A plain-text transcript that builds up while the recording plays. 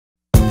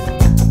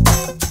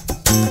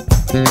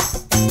This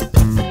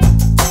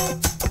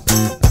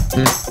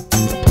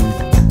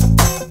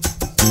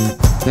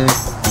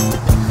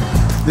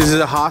is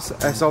a Haas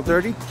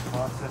SL30?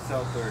 Haas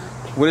SL30.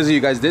 What is it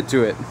you guys did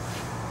to it?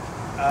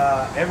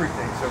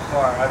 Everything so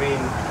far. I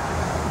mean,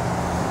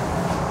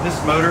 this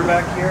motor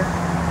back here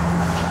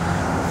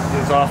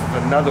is off of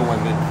another one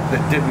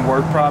that didn't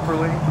work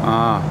properly.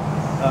 And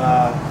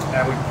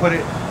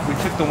we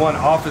took the one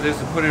off of this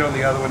and put it on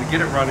the other one to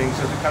get it running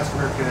so the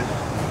customer could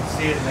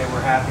see it and they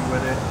were happy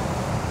with it.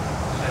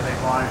 And they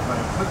bought it,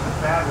 but I put the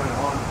bad one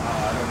on,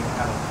 I don't even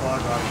have a plug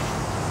on it.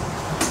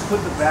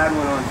 Put the bad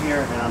one on here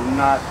and I'm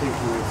not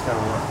thinking it's gonna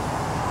work.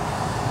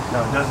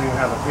 No, it doesn't even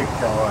have a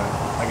pigtail on it.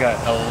 I got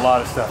a lot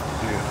of stuff to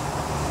do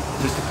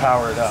just to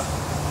power it up.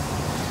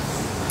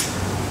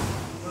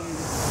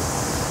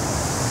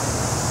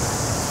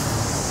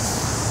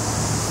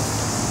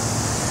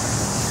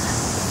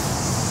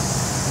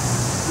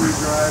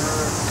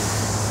 Screwdriver.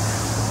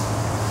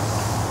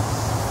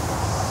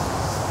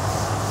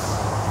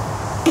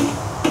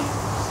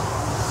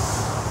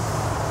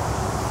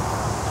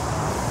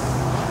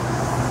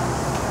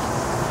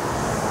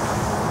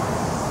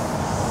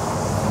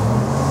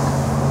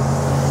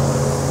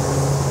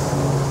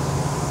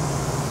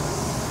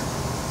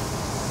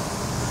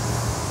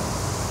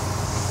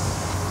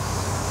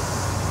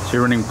 So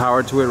you're running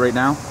power to it right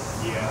now?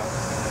 Yeah.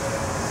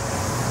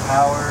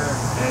 Power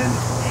and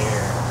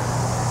air.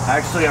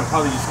 Actually, I'm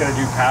probably just going to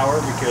do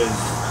power because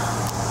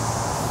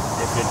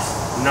if it's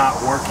not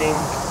working,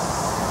 I'm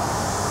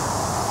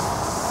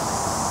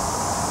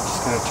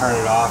just going to turn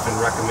it off and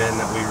recommend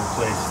that we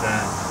replace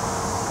that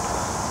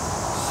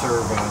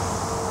servo.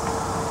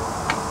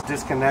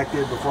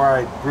 Disconnected before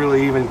I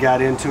really even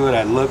got into it.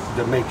 I looked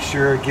to make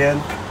sure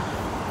again.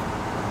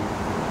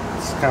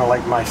 It's kind of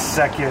like my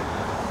second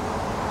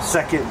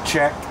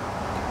check.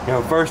 You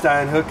know, first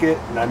I unhook it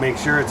and I make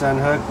sure it's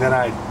unhooked, then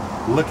I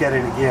look at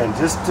it again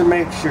just to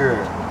make sure.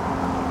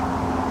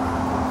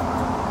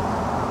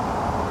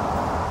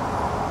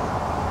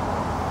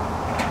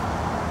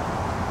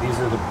 These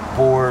are the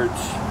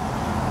boards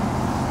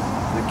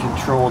that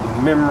control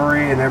the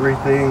memory and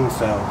everything,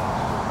 so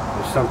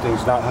if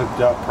something's not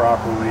hooked up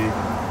properly,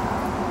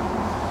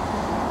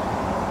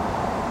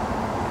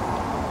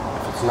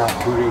 if it's not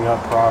booting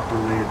up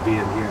properly, it'd be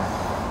in here.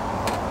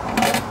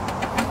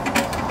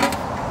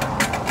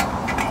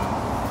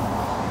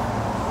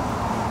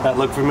 That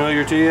look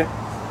familiar to you?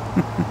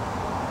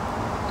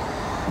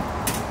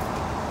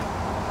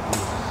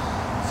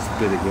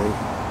 Spit again.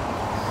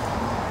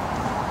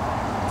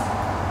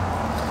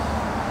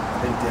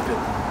 And dip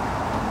it.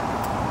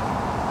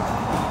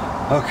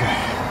 Okay.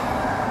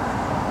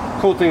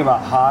 Cool thing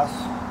about Haas,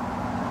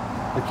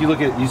 like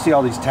you see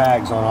all these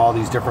tags on all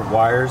these different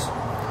wires.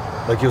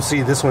 Like you'll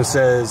see this one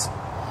says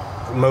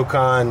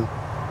Mocon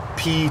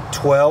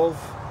P12.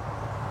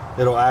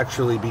 It'll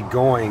actually be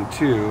going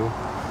to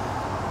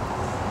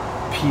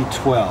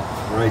P12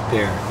 right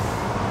there.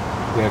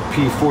 We have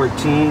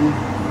P14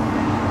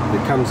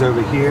 that comes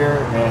over here,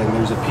 and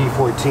there's a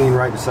P14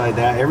 right beside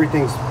that.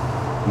 Everything's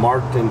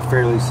marked and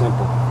fairly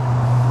simple.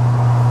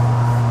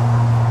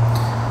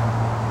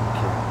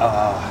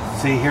 Okay.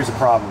 See, here's a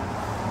problem.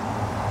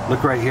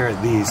 Look right here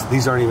at these.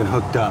 These aren't even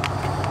hooked up.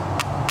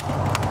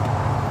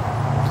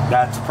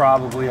 That's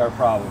probably our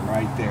problem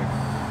right there.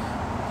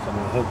 So I'm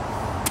going to hook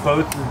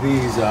both of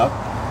these up.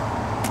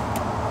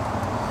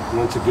 And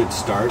that's a good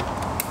start.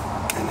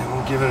 And then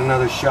we'll give it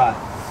another shot.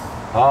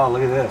 Oh,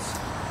 look at this.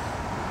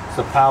 It's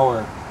a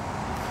power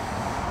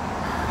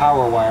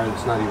wire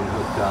that's not even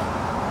hooked up.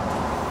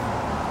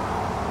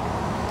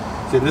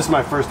 See, this is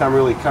my first time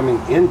really coming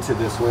into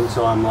this one,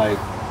 so I'm like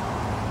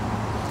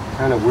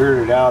kind of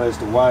weirded out as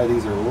to why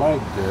these are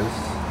like this.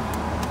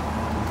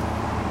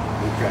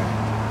 Okay,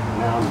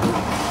 now I'm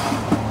gonna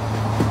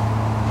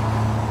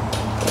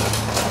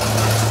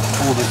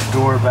pull this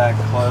door back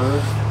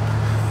closed.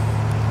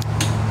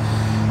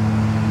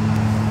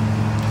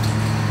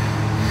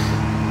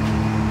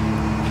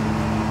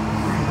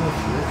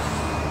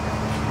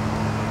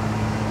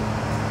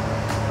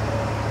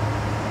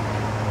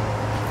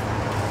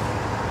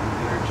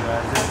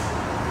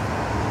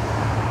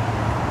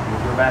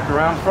 Back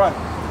around front.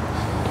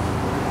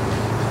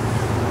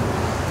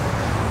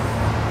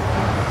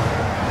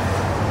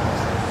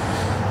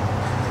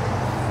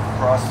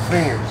 Cross the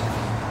fingers.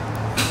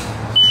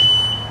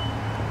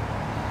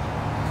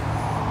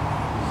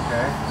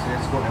 Okay, see,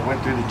 it's going. It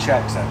went through the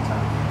checks that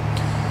time.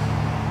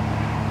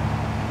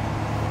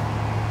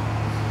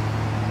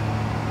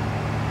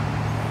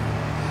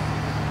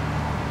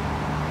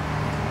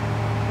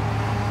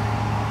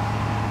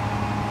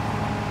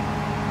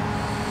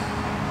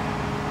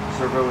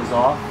 Servo is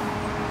off.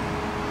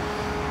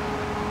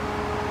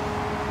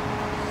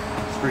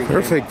 Screen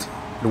perfect.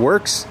 It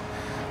works.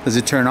 Does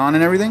it turn on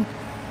and everything?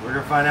 We're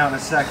gonna find out in a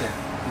second.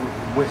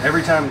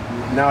 Every time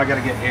now, I got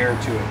to get air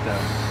to it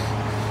though.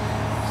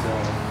 So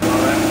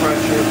all that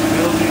pressure is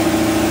building.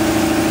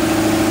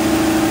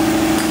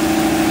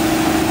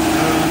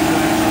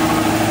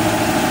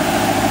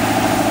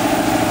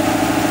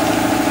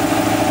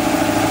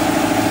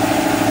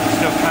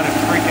 Still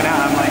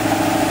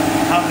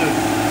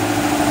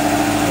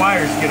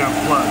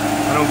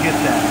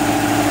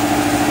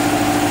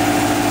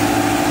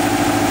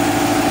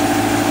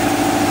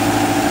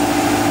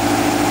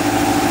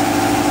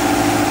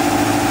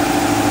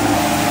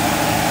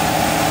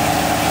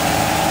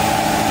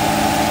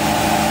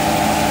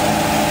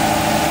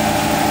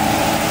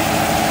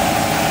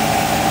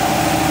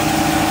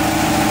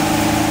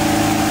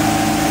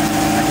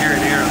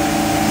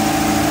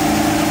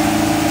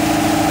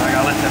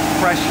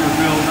pressure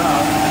build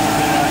up,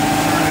 then I can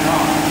turn it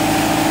on.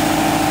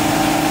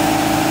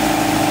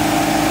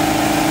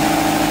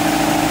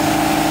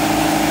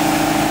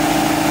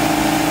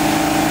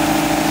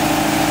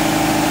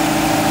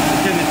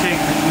 It's going to take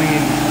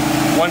between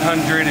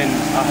 100 and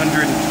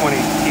 120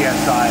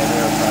 psi of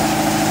air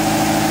pressure.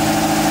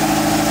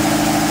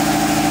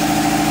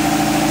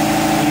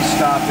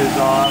 E-stop is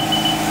off.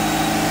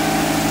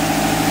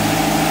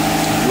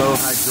 Low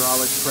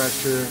hydraulic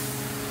pressure.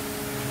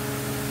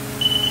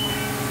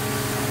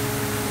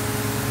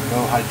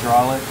 Low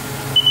hydraulic.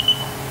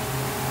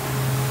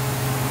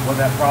 What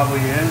that probably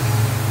is,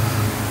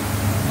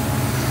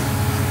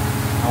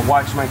 I'll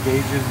watch my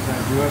gauges as I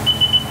do it.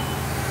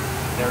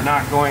 They're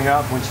not going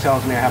up, which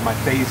tells me I have my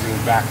phasing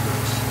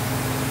backwards.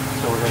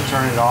 So we're going to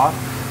turn it off.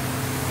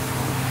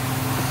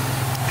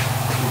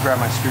 I'll grab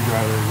my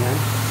screwdriver again.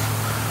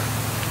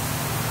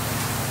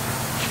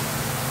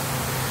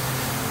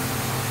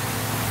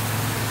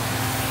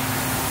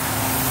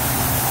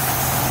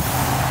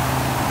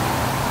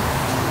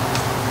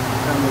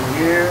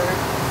 Here,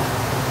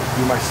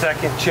 do my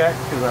second check,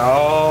 because I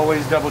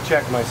always double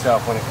check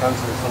myself when it comes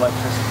to this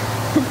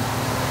electricity.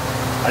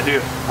 I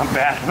do. I'm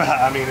bad about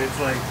it. I mean, it's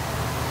like,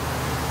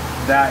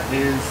 that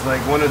is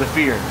like one of the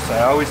fears.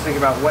 I always think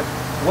about what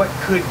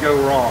could go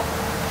wrong.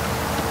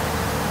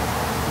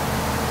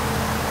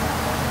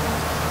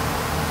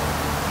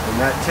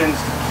 And that tends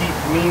to keep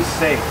me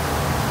safe.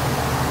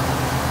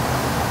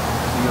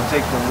 So you'll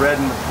take the red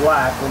and the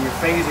black when your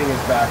phasing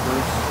is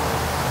backwards.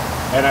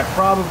 And I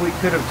probably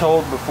could have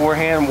told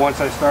beforehand,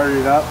 once I started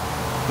it up,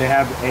 they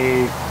have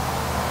a,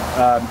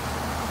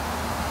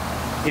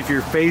 if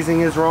your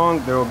phasing is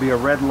wrong, there will be a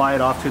red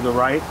light off to the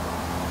right.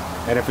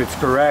 And if it's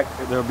correct,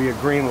 there will be a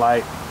green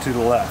light to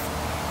the left.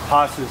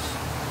 Haas is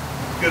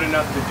good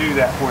enough to do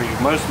that for you.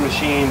 Most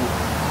machines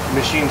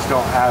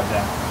don't have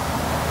that.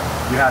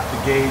 You have to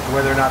gauge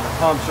whether or not the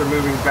pumps are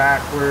moving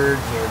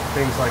backwards or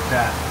things like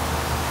that.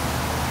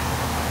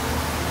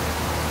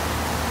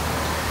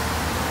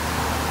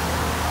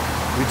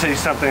 Let me tell you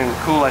something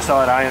cool I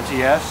saw at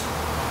IMTS.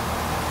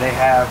 They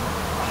have,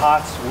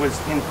 Haas was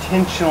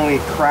intentionally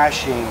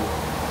crashing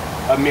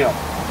a mill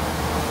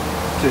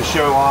to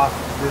show off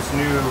this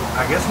new,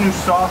 I guess new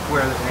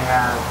software that they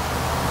have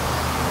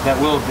that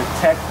will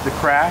detect the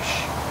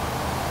crash,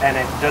 and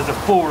it does a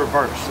full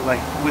reverse,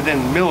 like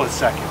within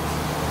milliseconds,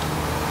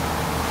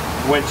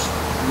 which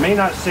may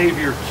not save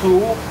your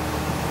tool,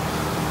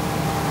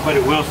 but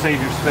it will save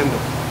your spindle,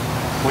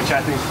 which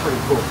I think is pretty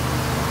cool.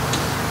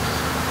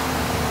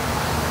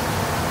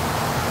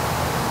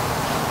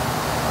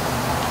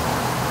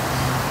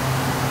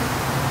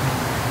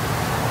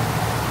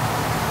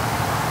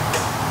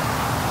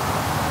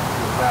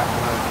 Back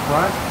one in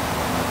front.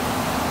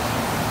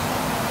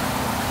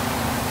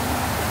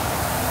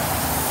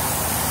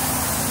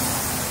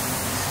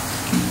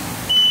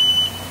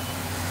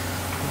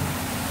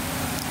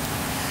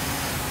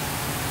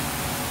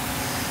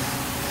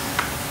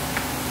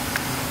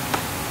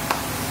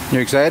 You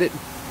excited?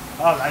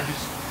 Oh, I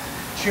just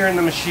cheering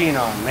the machine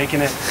on,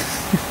 making it.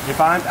 If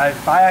I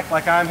act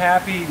like I'm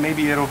happy,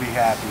 maybe it'll be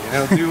happy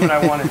and it'll do what I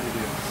want it to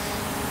do.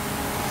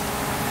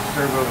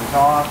 Servo is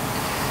off.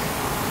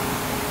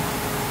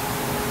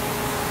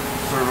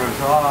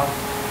 Servo's off.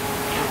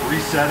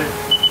 Reset it.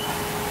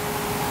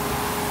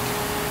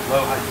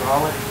 Low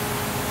hydraulic.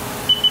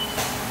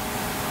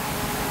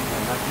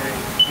 I'm not getting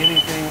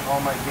anything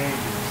on my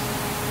gauges.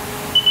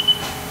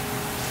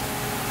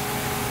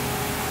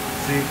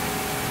 See,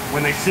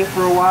 when they sit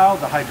for a while,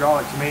 the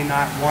hydraulics may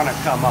not want to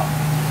come up.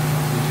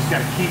 You just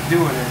got to keep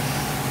doing it.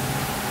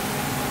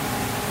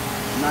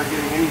 I'm not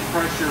getting any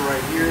pressure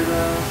right here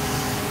though,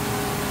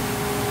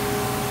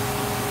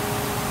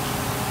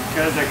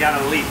 because I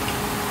got a leak.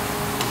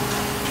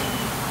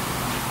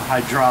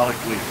 Hydraulic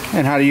leak.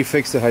 And how do you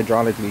fix the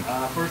hydraulic leak?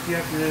 First you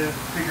have to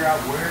figure out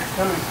where it's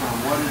coming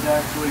from, what is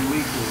actually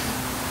leaking.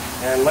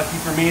 And lucky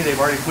for me, they've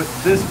already put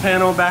this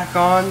panel back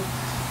on,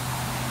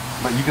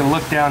 but you can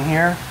look down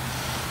here.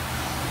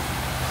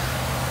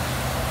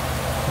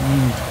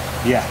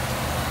 Yeah.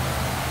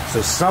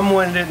 So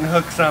someone didn't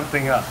hook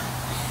something up.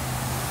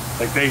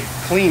 Like they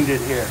cleaned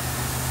it here.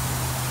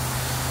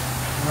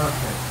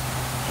 Okay.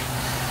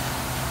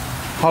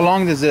 How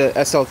long does the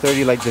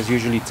SL30 like this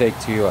usually take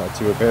to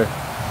repair?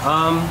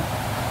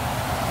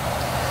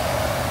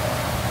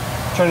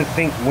 Trying to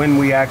think when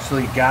we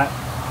actually got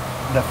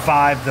the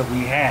 5 that we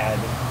had.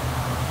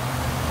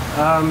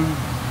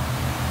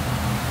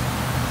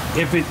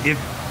 If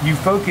you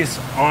focus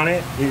on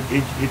it,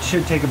 it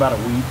should take about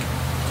a week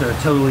to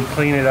totally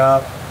clean it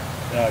up,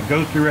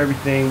 go through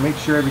everything, make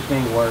sure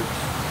everything works,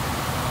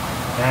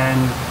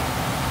 and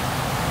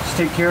just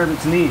take care of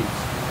its needs.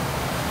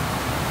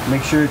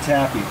 Make sure it's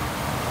happy.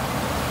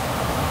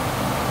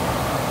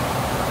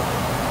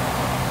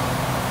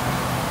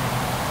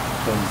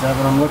 So is that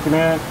what I'm looking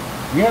at?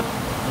 Yep,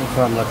 that's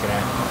what I'm looking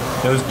at.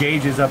 Those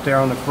gauges up there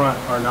on the front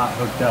are not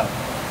hooked up,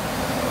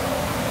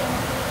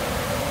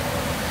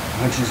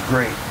 which is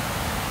great.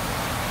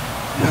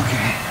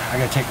 Okay, I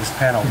gotta take this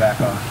panel back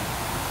off.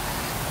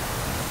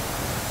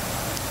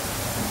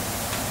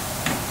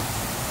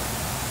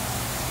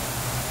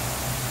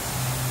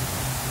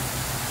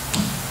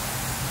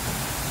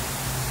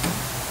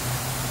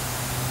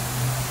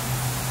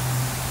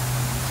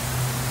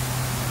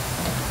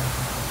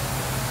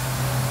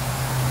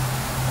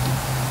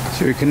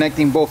 So you're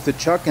connecting both the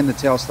chuck and the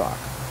tailstock.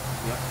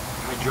 Yep,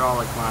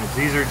 hydraulic lines.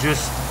 These are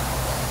just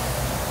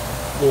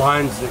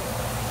lines that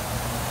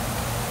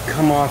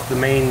come off the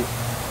main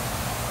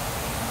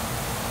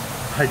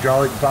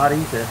hydraulic body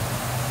that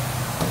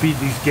feed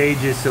these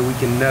gauges so we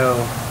can know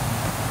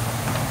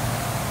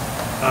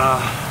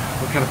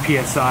what kind of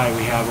PSI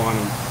we have on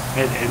them.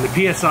 And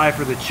the PSI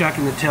for the chuck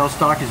and the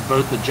tailstock is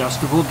both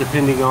adjustable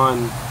depending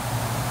on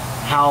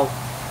how,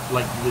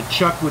 like the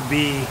chuck would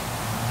be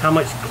how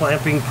much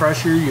clamping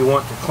pressure you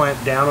want to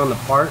clamp down on the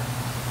part.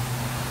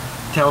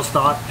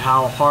 Tailstock,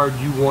 how hard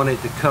you want it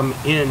to come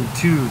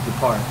into the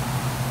part.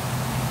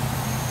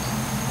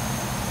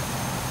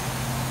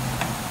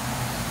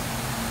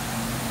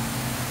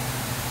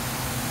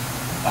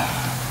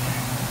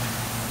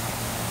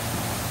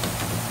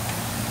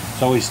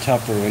 It's always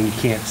tougher when you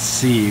can't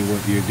see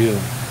what you're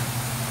doing.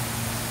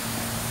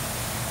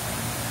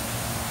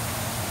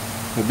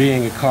 But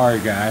being a car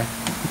guy,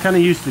 I'm kind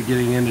of used to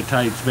getting into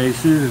tight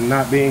spaces and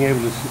not being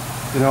able to,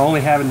 you know,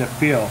 only having to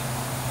feel.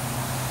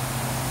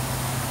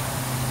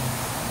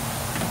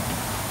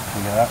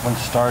 Okay, that one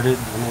started.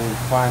 Let me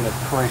find a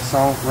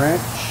croissant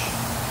wrench.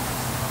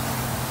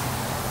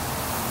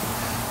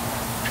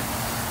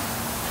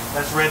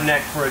 That's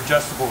redneck for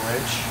adjustable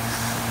wrench.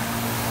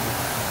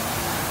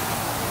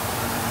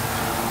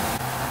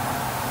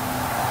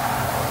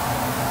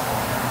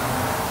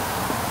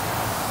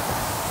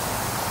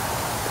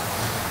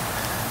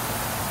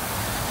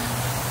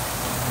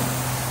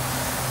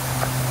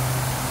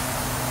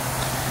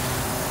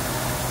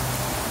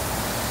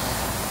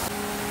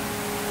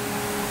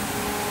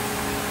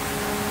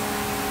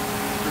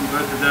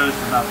 Both of those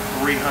are about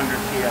 300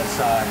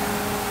 PSI.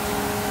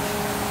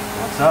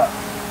 What's up?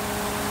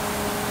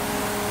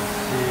 Let's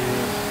see.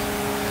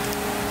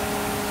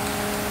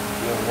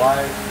 Little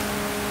light.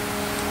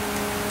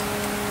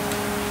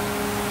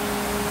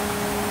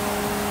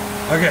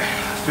 Okay,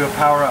 let's do a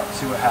power up,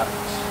 see what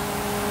happens.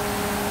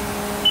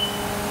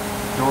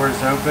 Door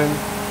is open.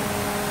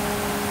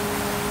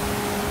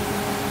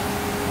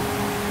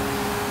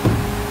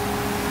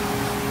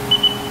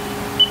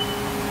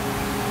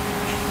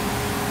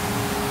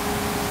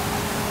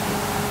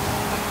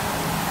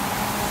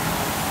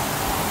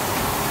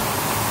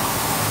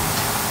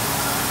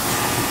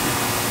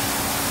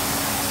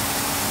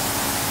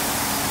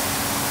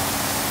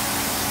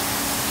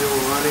 Still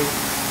running.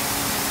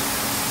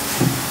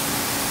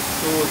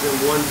 Tool is in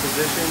one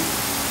position.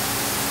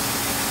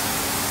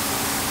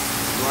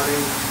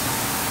 Running.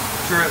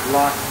 Turret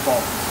lock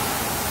fault.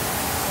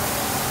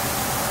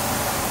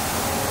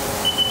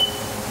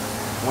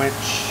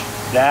 Which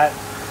that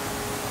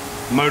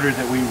motor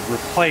that we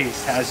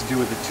replaced has to do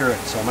with the turret,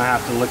 so I'm gonna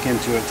have to look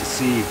into it to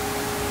see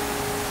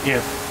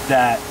if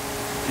that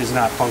is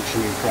not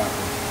functioning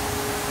properly.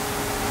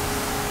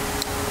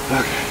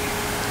 Okay.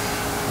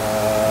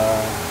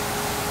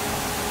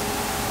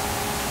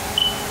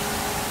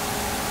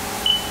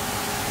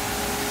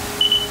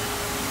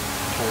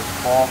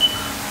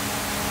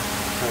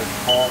 Turret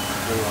fault,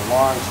 the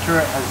alarms.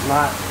 Turret has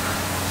not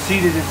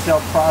seated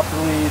itself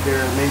properly.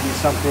 There may be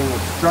something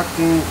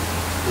obstructing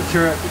the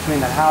turret between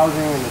the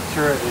housing and the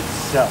turret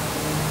itself.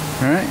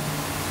 All right.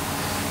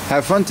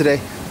 Have fun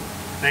today.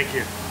 Thank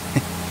you.